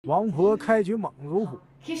王婆开局猛如虎，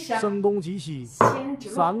声东击西，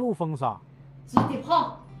三路封杀。子弟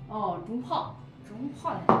炮，哦，中炮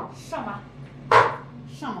来，上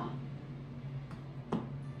马，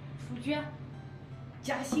出局，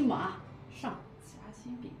夹心马上，夹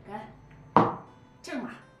心饼干，正马，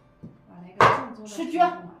我来个正宗的出局，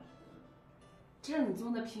正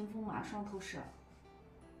宗的屏风马双头蛇，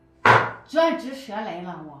转直蛇来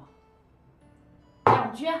了我，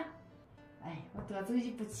两局。哎，我多走一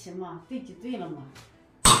步棋嘛，对就对了嘛，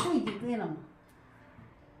对就对了嘛。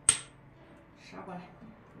杀过来，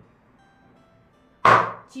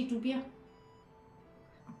记住兵，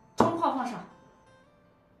中炮放上，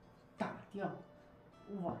打掉。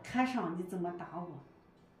我看上你怎么打我？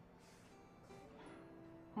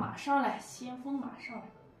马上来，先锋马上来。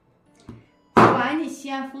不管你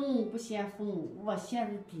先锋不先锋，我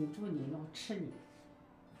现在顶住你，要吃你。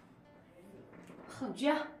横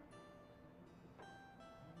局。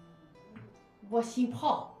我新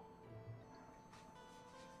炮，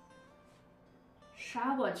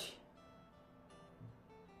杀过去，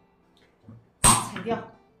踩掉，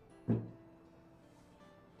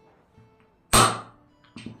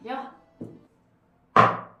掉，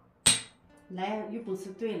来，有本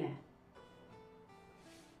事对了，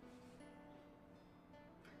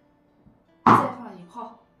再放一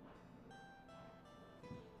炮，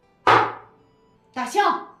打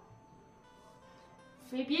象，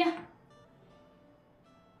飞边。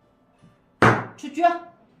出局，上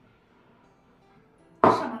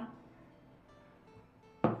马，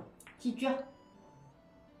进局，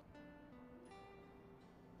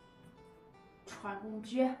穿弓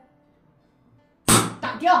局，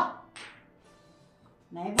打掉，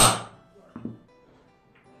来吧，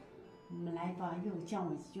你们来吧，又将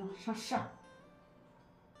我一军上射，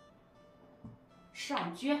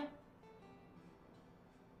上局，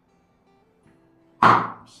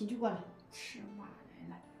平局过来，吃马来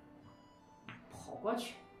了。跑过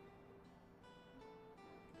去，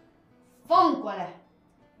放过来，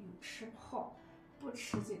又吃炮，不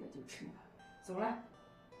吃这个就吃那个，走了，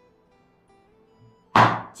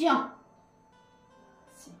将，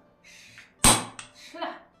行，吃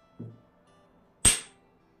了，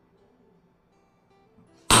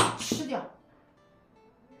吃掉，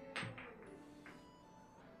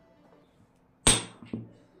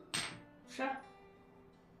吃，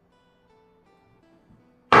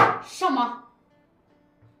上马。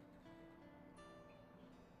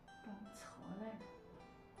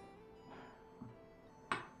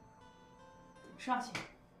上去，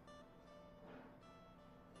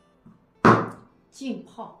进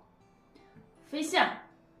炮，飞象，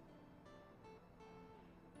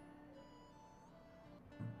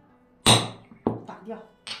打掉，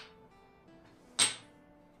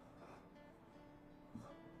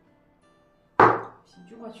平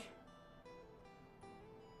局过去，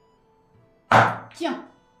将，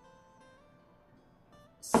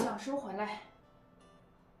象收回来，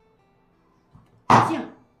将。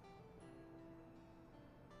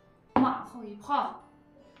马后一炮，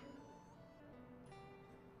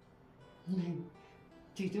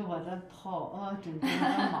对着我的炮，准备我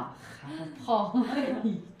的马喊的炮，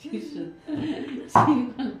真是，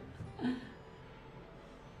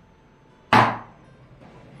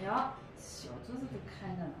呀，小桌子都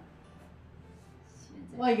看着呢。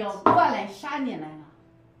我要过来杀你来了，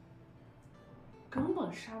根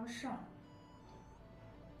本杀不上。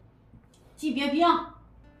级别兵，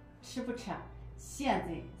吃不吃？现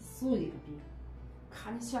在送一个兵，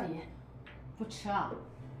看你笑眼，不吃啊！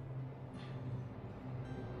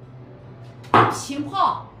平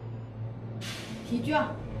炮，平局，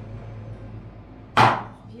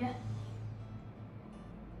别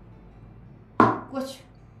过去，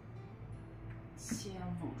先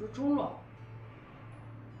稳住中路，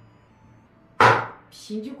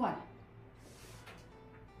平局过来，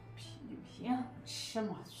平就平，吃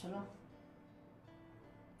马去了。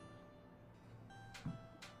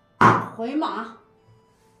回马，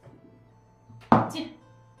进，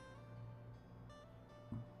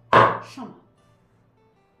上马，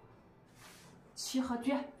七合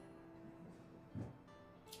局，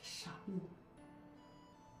杀兵，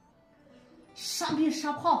杀兵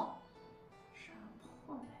杀炮，杀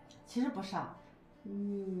炮来，其实不杀，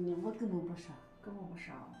我根本不杀，根本不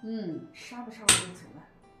杀，杀不杀我就走了，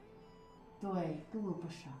对，根本不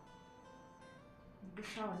杀，你不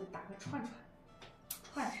杀我就打个串串，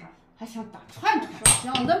串杀。还想打串串，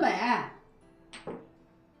想得美！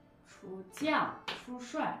出将，出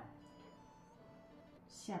帅，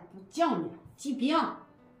先不将呢，骑兵，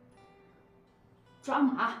抓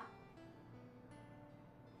马，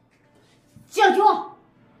将军，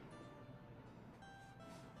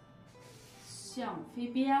将飞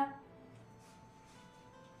边，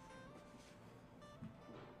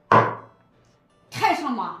太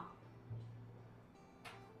上马，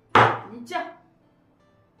你这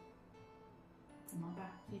怎么办？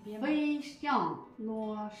飞边吗？飞象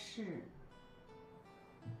落势，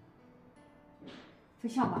飞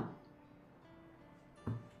象吧。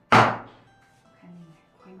看你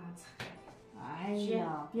快马踩。哎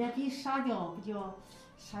呀，边兵杀掉不就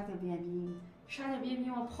杀掉边兵？杀掉边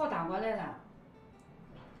兵，我炮打过来了。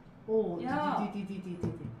哦，对，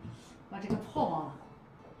把这个炮忘了。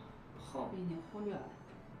炮被你忽略了。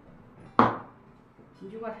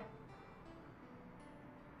平车过来。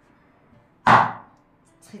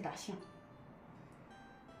踩大象，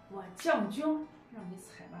我将军让你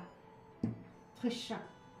踩吧。退士，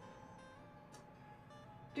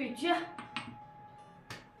对决。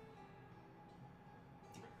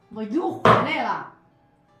我又回来了，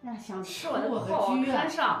呀，想是抽我我的炮个车，看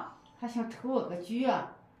上。还想抽我个车，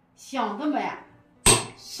想得美！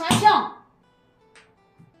杀象，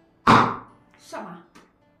上马。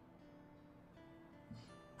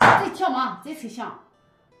再跳马，再踩象，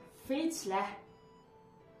飞起来。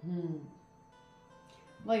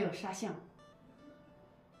我有杀象，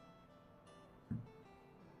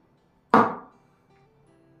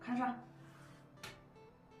看上。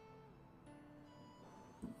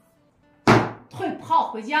退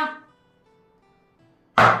炮回家，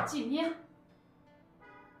纪念。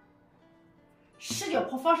视角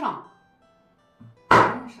炮放上。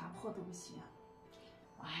啥炮都不行。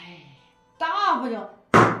哎，大不了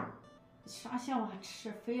杀象我还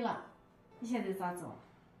吃飞了，你现在咋走？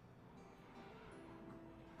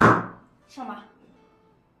上马。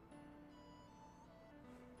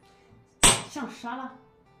象杀了，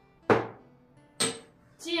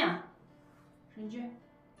进。神驹。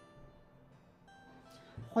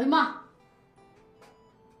回马，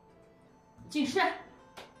进士。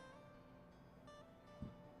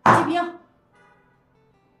骑兵，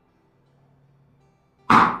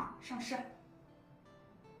上士。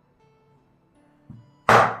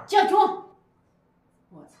将军，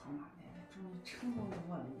我操妈的，终于成功的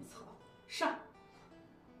握了一操。上。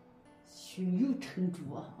胸有成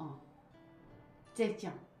竹啊！再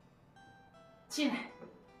将，进来。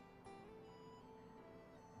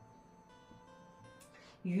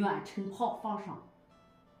远程炮放上，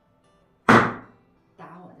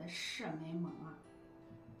打我的射没猛啊！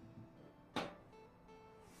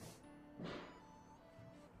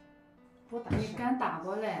不打你敢打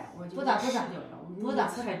过来，我就不打吃掉了。不打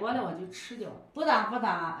踩过来我就吃掉了。不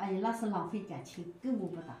打，哎，那是浪费感情，根本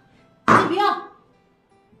不打。骑兵，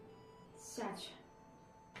下去。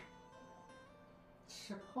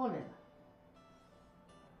吃炮来了，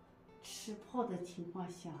吃炮的情况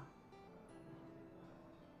下。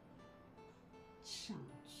上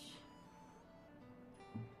去，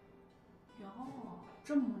哟，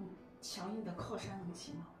这么强硬的靠山能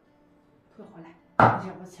行吗？退回来。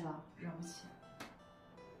惹不起了，惹不起。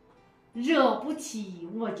惹不起，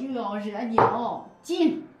我就要惹你哦！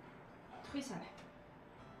进，退下来。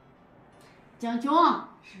将军，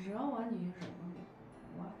惹我你惹不了，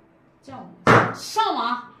我叫你上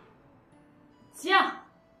马，将。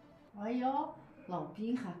哎呦，老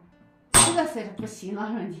兵还这个才是不行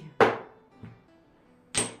了，人家。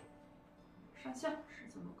上象，十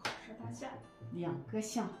字路口射大象。两个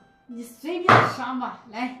象，你随便杀吧。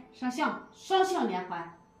来，上象，双象连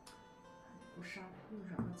环。不杀又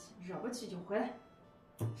惹不起，惹不起就回来。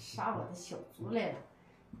杀我的小卒来了，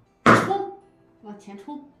冲，往前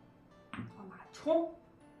冲，往马冲。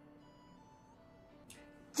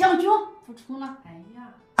将军不冲了。哎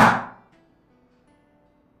呀，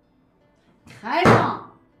看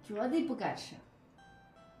上，绝对不敢吃。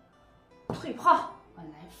退炮。我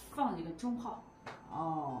来放一个中炮。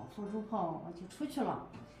哦，放中炮我就出去了。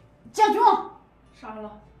将军，杀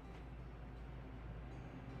了。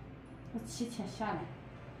我提前下来，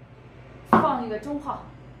放一个中炮。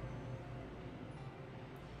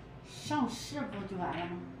上士不就完了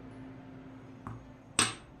吗？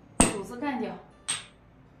主子干掉。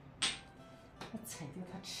我踩掉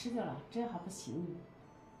他吃掉了，这还不行。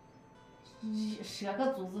折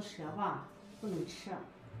个主子折吧，不能吃。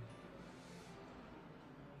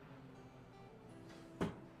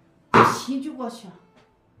行就过去。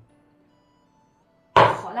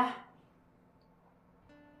好了。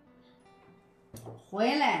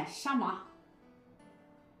回来上马。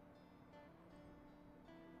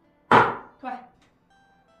退。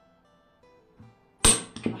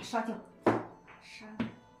马杀掉。杀。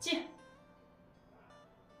进。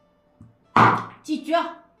进车。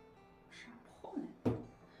杀炮呢？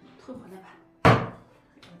退回来吧。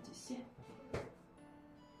继续。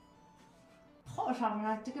跑上不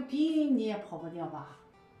上？这个兵你也跑不掉吧？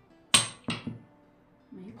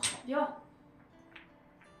没跑掉。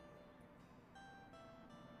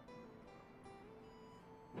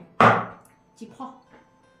击炮。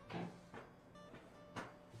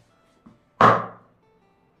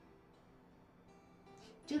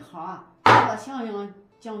正好啊，我想让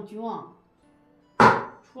将军啊，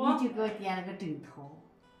你就给我点了个枕头。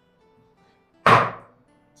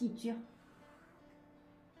进去。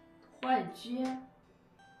坏局。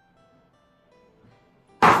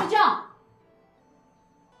出将。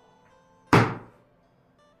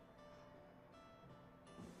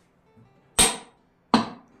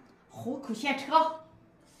虎口先车。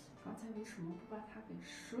刚才为什么不把它给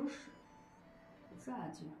收拾？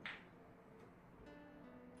转局。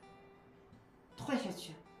退下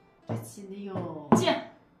去，这棋你又进，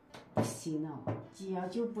不行了，棋要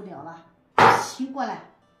救不了了，醒过来，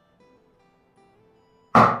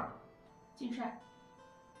进山，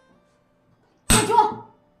进球，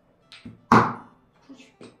出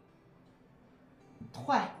去，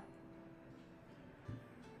退，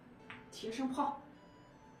贴身炮，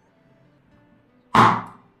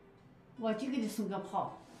我就给你送个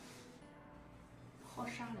炮，炮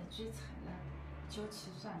杀了，局踩了，交棋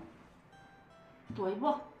算了。躲一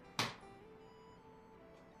步，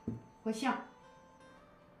回象，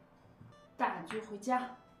大局回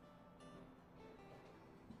家。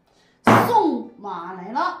送马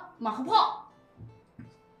来了，马后炮。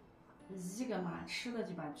一个马吃了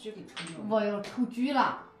就把车给抽掉了。我要抽车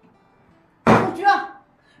了，抽车，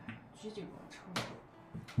车就给我抽，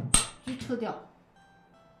车抽掉。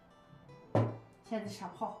现在杀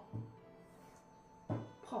炮，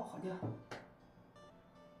炮跑掉。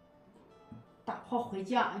大炮回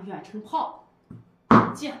家，远程炮，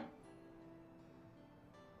进，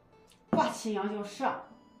挂起羊角射，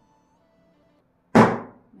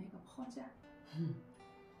没个炮架。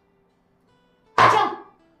将，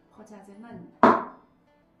炮架在那里。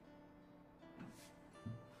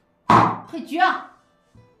配局。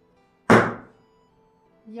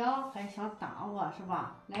哟，还想打我是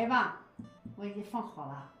吧？来吧，我已经放好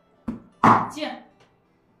了。进，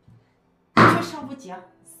去上不接，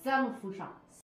三路封杀，